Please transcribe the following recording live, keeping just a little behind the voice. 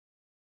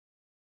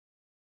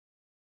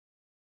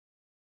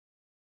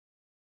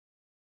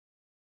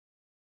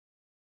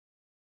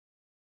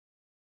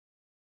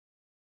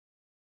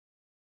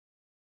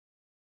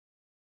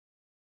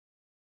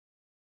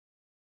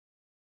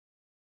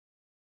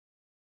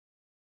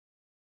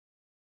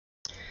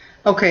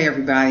Okay,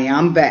 everybody,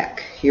 I'm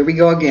back. Here we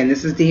go again.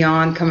 This is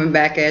Dionne coming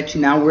back at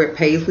you. Now we're at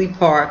Paisley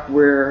Park.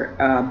 We're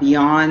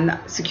beyond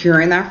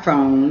securing our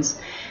phones,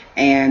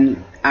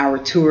 and our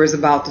tour is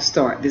about to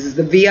start. This is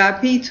the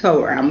VIP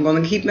tour. I'm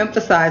going to keep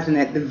emphasizing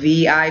that the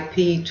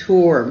VIP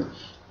tour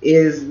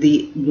is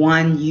the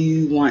one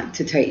you want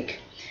to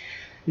take.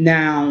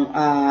 Now,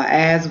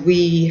 as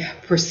we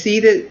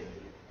proceeded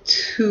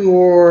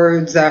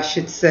towards, I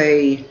should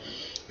say,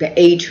 the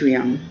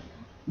atrium,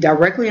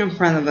 directly in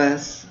front of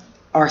us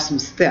are some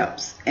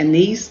steps, and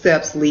these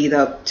steps lead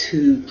up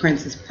to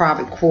Prince's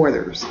private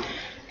quarters.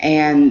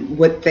 And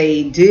what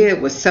they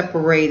did was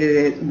separated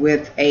it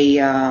with a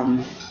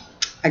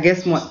I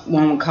guess what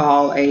one would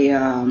call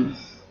a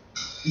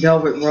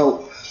velvet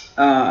rope,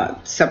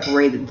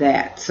 separated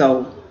that.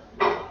 So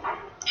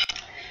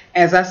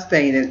as I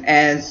stated,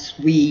 as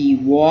we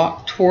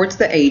walk towards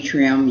the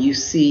atrium, you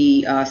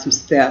see some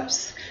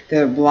steps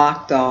that are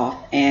blocked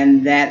off,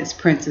 and that is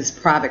Prince's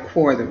private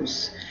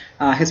quarters.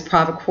 His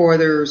private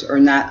quarters are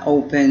not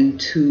open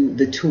to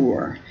the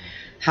tour.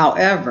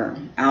 However,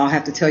 I'll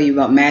have to tell you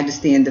about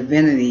Majesty and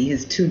Divinity,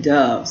 his two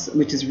doves,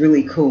 which is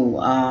really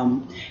cool.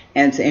 And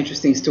it's an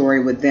interesting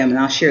story with them, and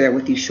I'll share that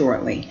with you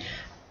shortly.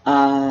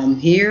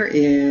 Here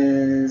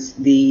is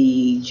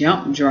the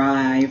jump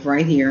drive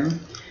right here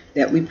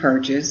that we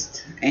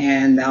purchased,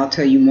 and I'll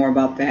tell you more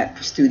about that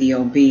for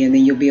Studio B, and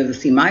then you'll be able to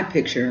see my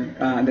picture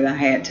that I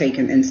had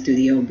taken in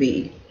Studio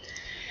B.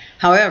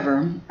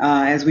 However,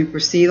 as we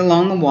proceed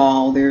along the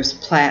wall, there's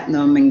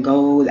platinum and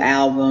gold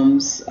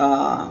albums,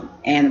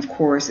 and of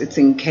course it's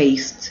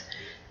encased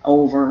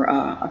over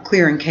a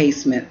clear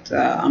encasement,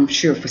 I'm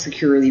sure for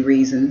security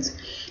reasons.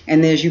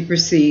 And as you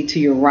proceed to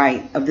your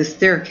right of the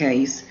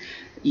staircase,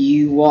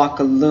 you walk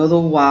a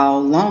little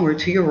while longer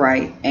to your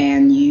right,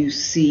 and you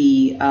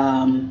see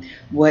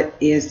what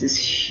is this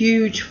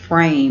huge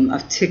frame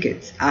of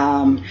tickets.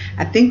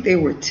 I think they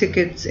were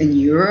tickets in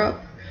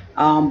Europe,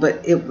 but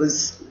it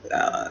was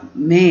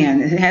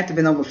man, it had to have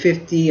been over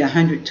 50,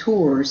 100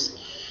 tours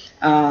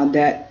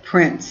that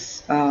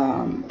Prince,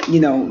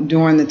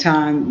 during the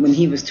time when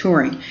he was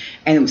touring,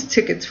 and it was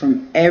tickets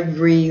from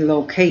every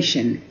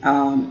location,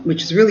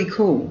 which is really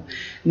cool.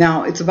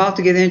 Now it's about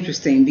to get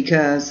interesting,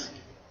 because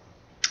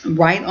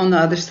right on the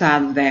other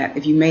side of that,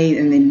 if you made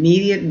an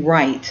immediate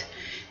right,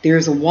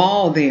 there's a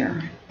wall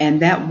there,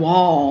 and that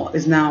wall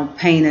is now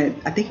painted,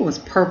 I think it was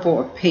purple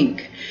or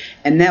pink,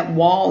 and that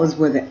wall is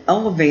where the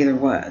elevator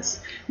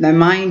was. Now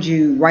mind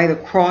you, right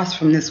across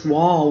from this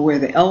wall where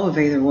the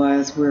elevator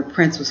was, where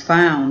Prince was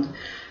found,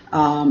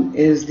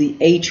 is the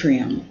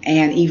atrium,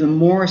 and even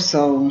more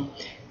so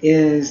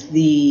is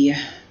the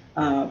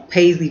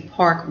Paisley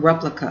Park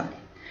replica,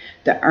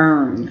 the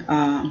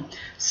urn.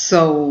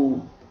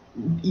 So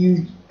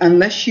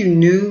unless you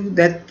knew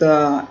that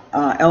the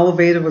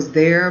elevator was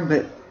there,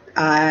 but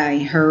I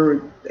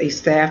heard a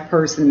staff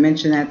person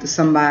mention that to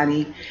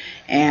somebody,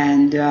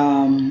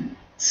 and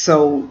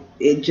so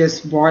it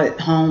just brought it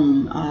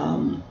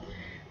home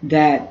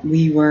that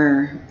we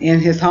were in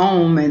his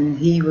home and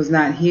he was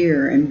not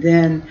here. And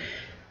then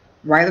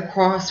right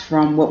across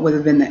from what would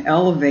have been the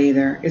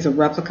elevator is a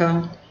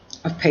replica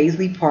of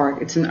Paisley Park.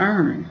 It's an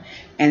urn,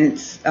 and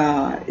it's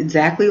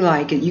exactly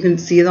like it. You can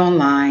see it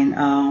online,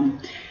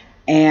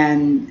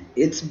 and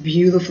it's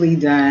beautifully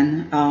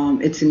done.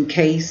 It's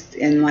encased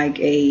in like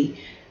a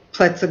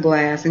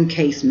plexiglass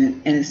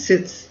encasement, and it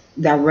sits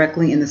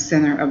directly in the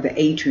center of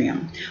the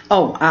atrium.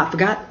 Oh, I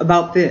forgot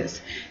about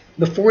this.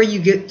 Before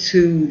you get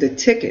to the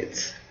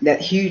tickets,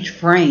 that huge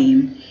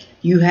frame,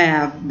 you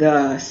have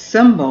the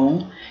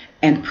symbol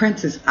and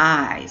Prince's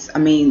eyes. I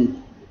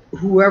mean,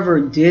 whoever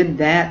did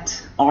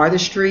that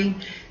artistry,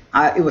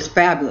 it was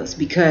fabulous,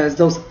 because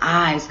those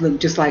eyes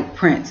looked just like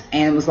Prince,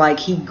 and it was like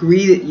he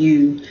greeted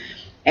you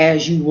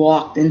as you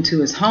walked into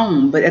his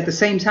home. But at the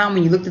same time,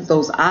 when you looked at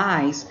those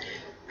eyes,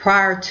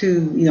 prior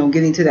to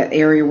getting to that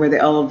area where the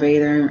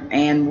elevator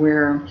and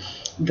where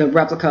the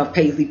replica of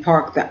Paisley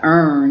Park, the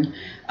urn,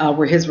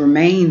 where his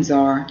remains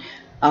are,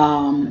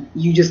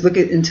 you just look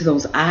into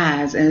those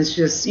eyes, and it's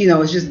just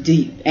it's just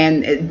deep,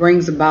 and it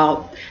brings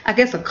about, I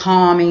guess, a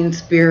calming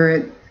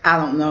spirit. I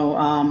don't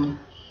know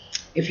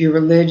if you're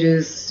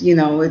religious,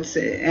 it's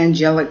an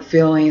angelic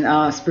feeling,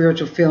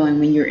 spiritual feeling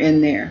when you're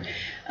in there.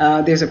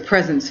 There's a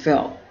presence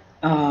felt.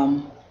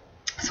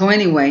 So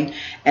anyway,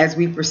 as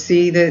we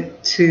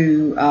proceeded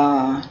to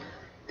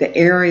the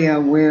area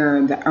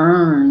where the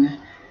urn,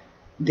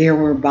 there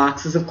were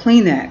boxes of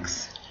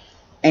Kleenex,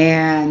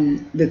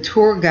 and the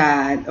tour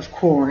guide, of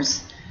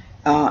course,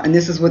 and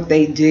this is what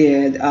they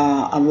did,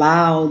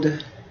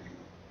 allowed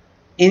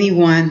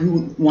anyone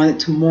who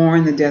wanted to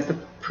mourn the death of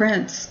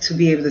Prince to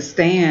be able to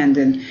stand.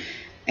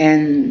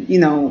 And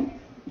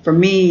for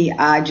me,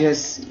 I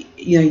just,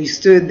 you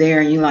stood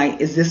there and you're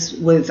like, is this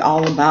what it's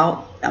all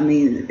about? I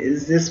mean,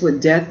 is this what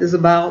death is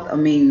about? I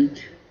mean,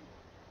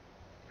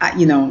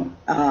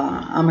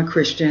 I'm a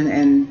Christian,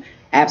 and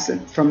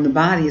absent from the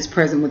body is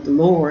present with the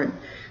Lord.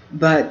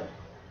 But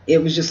it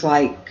was just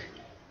like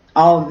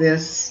all of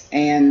this,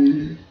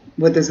 and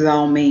what does it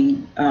all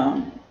mean?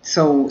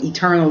 So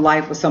eternal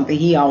life was something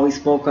he always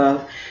spoke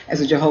of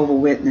as a Jehovah's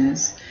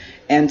Witness.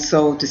 And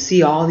so to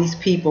see all these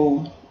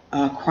people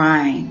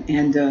crying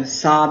and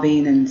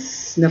sobbing and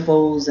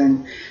sniffles,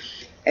 and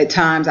at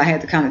times I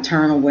had to kind of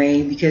turn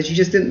away because you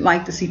just didn't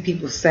like to see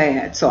people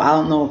sad. So I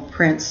don't know if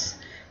Prince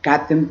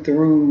got them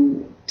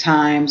through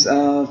times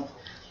of,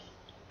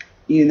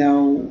 you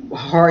know,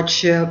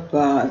 hardship.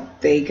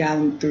 They got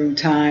them through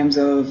times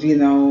of, you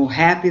know,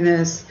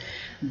 happiness.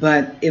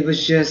 But it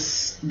was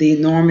just the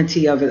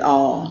enormity of it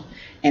all,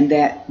 and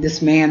that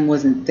this man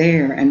wasn't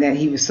there, and that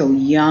he was so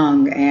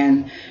young,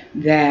 and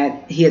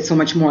that he had so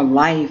much more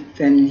life,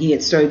 and he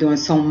had started doing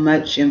so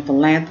much in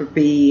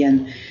philanthropy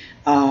and,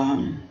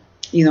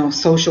 you know,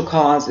 social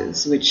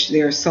causes, which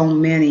there are so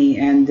many.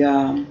 And,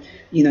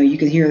 you know, you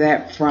can hear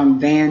that from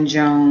Van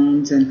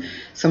Jones and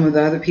some of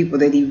the other people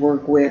that he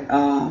worked with,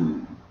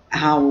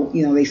 how,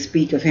 you know, they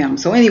speak of him.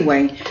 So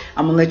anyway,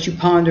 I'm going to let you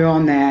ponder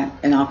on that,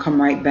 and I'll come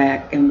right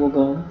back and we'll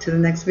go to the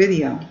next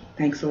video.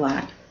 Thanks a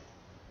lot.